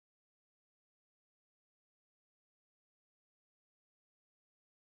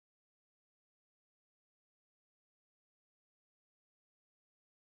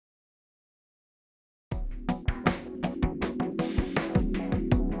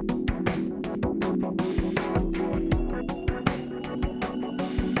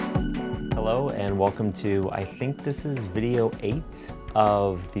and welcome to, I think this is video 8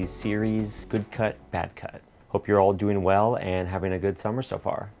 of the series Good Cut, Bad Cut. Hope you're all doing well and having a good summer so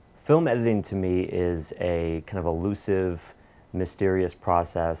far. Film editing to me is a kind of elusive, mysterious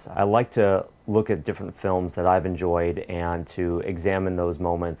process. I like to look at different films that I've enjoyed and to examine those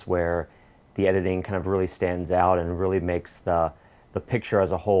moments where the editing kind of really stands out and really makes the picture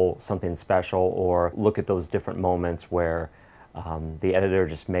as a whole something special, or look at those different moments where the editor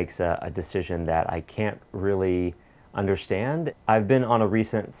just makes a decision that I can't really understand. I've been on a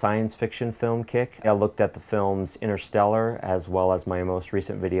recent science fiction film kick. I looked at the films Interstellar, as well as my most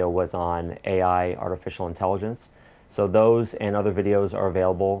recent video was on AI, artificial intelligence. So those and other videos are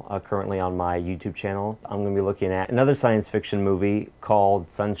available currently on my YouTube channel. I'm going to be looking at another science fiction movie called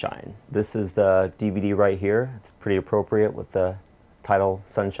Sunshine. This is the DVD right here. It's pretty appropriate with the title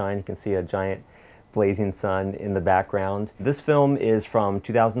Sunshine. You can see a giant blazing sun in the background. This film is from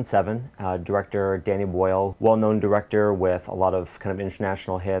 2007. Director Danny Boyle, well-known director with a lot of kind of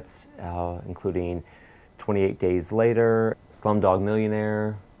international hits, including 28 Days Later, Slumdog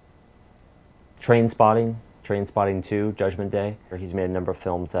Millionaire, Trainspotting 2, Judgment Day. He's made a number of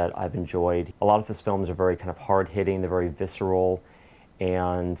films that I've enjoyed. A lot of his films are very kind of hard-hitting, they're very visceral,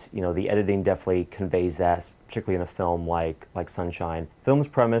 and you know, the editing definitely conveys that, particularly in a film like Sunshine. Film's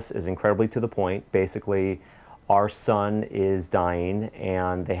premise is incredibly to the point. Basically, our sun is dying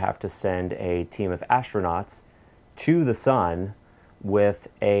and they have to send a team of astronauts to the sun with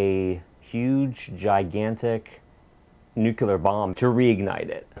a huge, gigantic nuclear bomb to reignite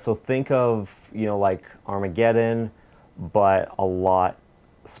it. So think of, you know, like Armageddon, but a lot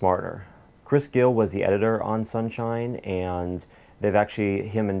smarter. Gill was the editor on Sunshine, and they've actually,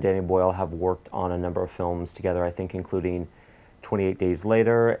 him and Danny Boyle have worked on a number of films together, I think including 28 Days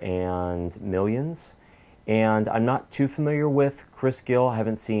Later and Millions. And I'm not too familiar with Gill. I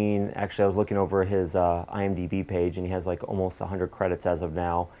haven't seen, actually I was looking over his IMDb page and he has like almost 100 credits as of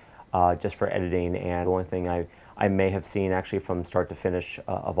now, just for editing. And the only thing I may have seen actually from start to finish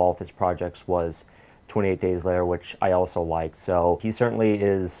of all of his projects was 28 Days Later, which I also like. So he certainly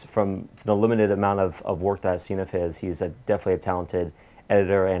is, from the limited amount of work that I've seen of his, he's definitely a talented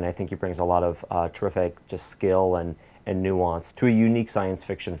editor, and I think he brings a lot of terrific just skill and nuance to a unique science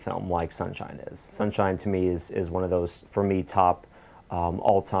fiction film like Sunshine is. Sunshine to me is one of those, for me, top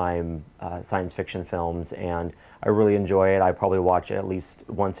all-time science fiction films, and I really enjoy it. I probably watch it at least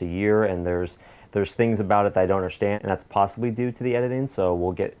once a year, and there's things about it that I don't understand, and that's possibly due to the editing, so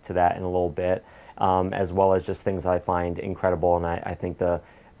we'll get to that in a little bit. As well as just things that I find incredible, and I think the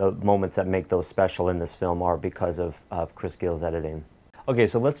moments that make those special in this film are because of Gill's editing. Okay,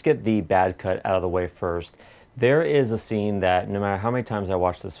 so let's get the bad cut out of the way first. There is a scene that, no matter how many times I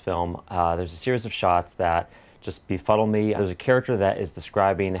watch this film, there's a series of shots that just befuddle me. There's a character that is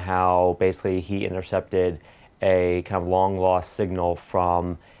describing how basically he intercepted a kind of long-lost signal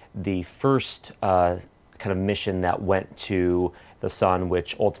from the first kind of mission that went to the sun,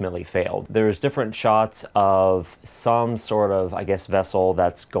 which ultimately failed. There's different shots of some sort of, I guess, vessel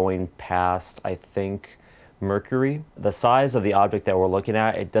that's going past, I think, Mercury. The size of the object that we're looking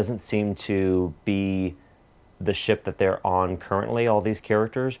at, it doesn't seem to be the ship that they're on currently, all these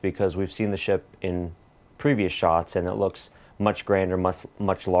characters, because we've seen the ship in previous shots and it looks much grander,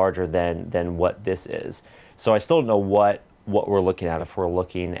 much larger than what this is. So I still don't know what we're looking at, if we're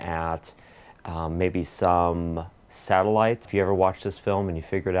looking at maybe some satellites. If you ever watched this film and you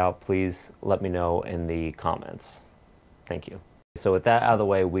figure it out, please let me know in the comments. Thank you. So with that out of the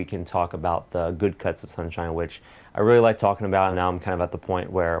way, we can talk about the good cuts of Sunshine, which I really like talking about, and now I'm kind of at the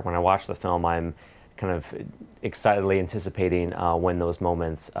point where when I watch the film, I'm kind of excitedly anticipating when those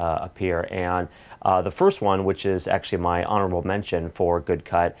moments appear. And the first one, which is actually my honorable mention for good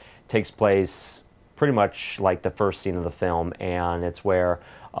cut, takes place pretty much like the first scene of the film, and it's where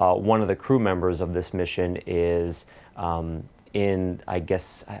one of the crew members of this mission is in, I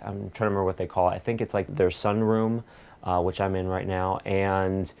guess, I'm trying to remember what they call it. I think it's like their sunroom, which I'm in right now,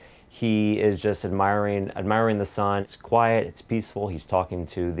 and he is just admiring the sun. It's quiet, it's peaceful. He's talking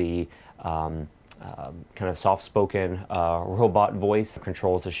to the kind of soft-spoken robot voice that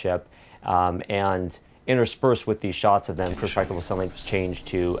controls the ship, and interspersed with these shots of them, perspective will suddenly change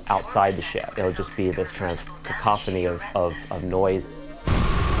to outside the ship. It'll just be this kind of cacophony of noise.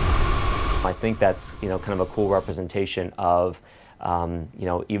 I think that's, you know, kind of a cool representation of, you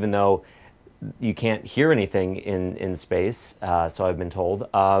know, even though you can't hear anything in space, so I've been told,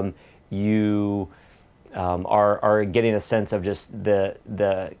 you are getting a sense of just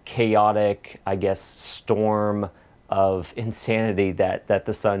the chaotic, I guess, storm of insanity that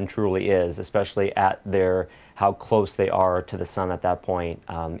the sun truly is, especially at how close they are to the sun at that point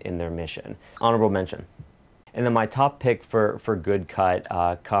in their mission. Honorable mention. And then my top pick for good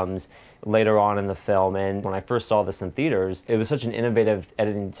cut comes later on in the film. And when I first saw this in theaters, it was such an innovative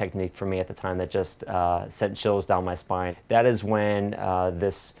editing technique for me at the time that just sent chills down my spine. That is when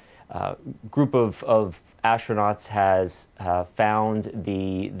this group of astronauts has found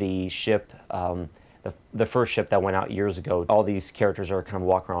the ship, the first ship that went out years ago. All these characters are kind of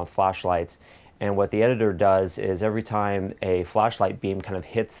walking around with flashlights. And what the editor does is every time a flashlight beam kind of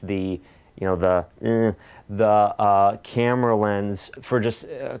hits the camera lens for just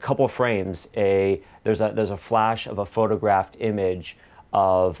a couple of frames, there's a flash of a photographed image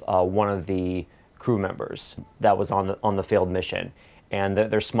of one of the crew members that was on the failed mission, and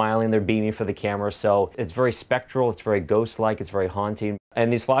they're smiling, they're beaming for the camera. So it's very spectral, it's very ghost-like, it's very haunting.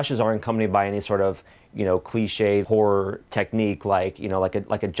 And these flashes aren't accompanied by any sort of cliched horror technique like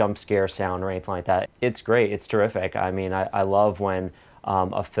a jump scare sound or anything like that. It's great, it's terrific. I mean, I love when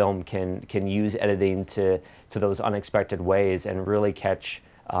a film can use editing to those unexpected ways and really catch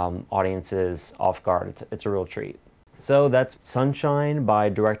audiences off guard. It's a real treat. So that's Sunshine by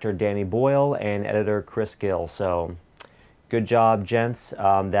director Danny Boyle and editor Gill. So good job, gents.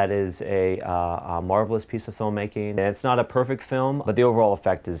 That is a marvelous piece of filmmaking. And it's not a perfect film, but the overall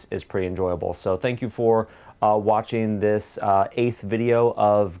effect is pretty enjoyable. So thank you for watching this 8th video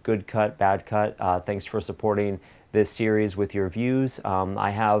of Good Cut, Bad Cut. Thanks for supporting this series with your views. I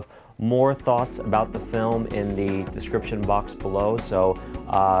have more thoughts about the film in the description box below, so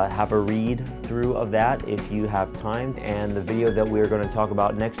have a read through of that if you have time. And the video that we're going to talk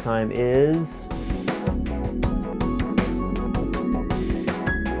about next time is...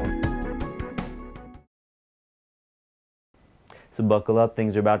 So buckle up,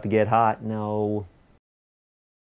 things are about to get hot. No.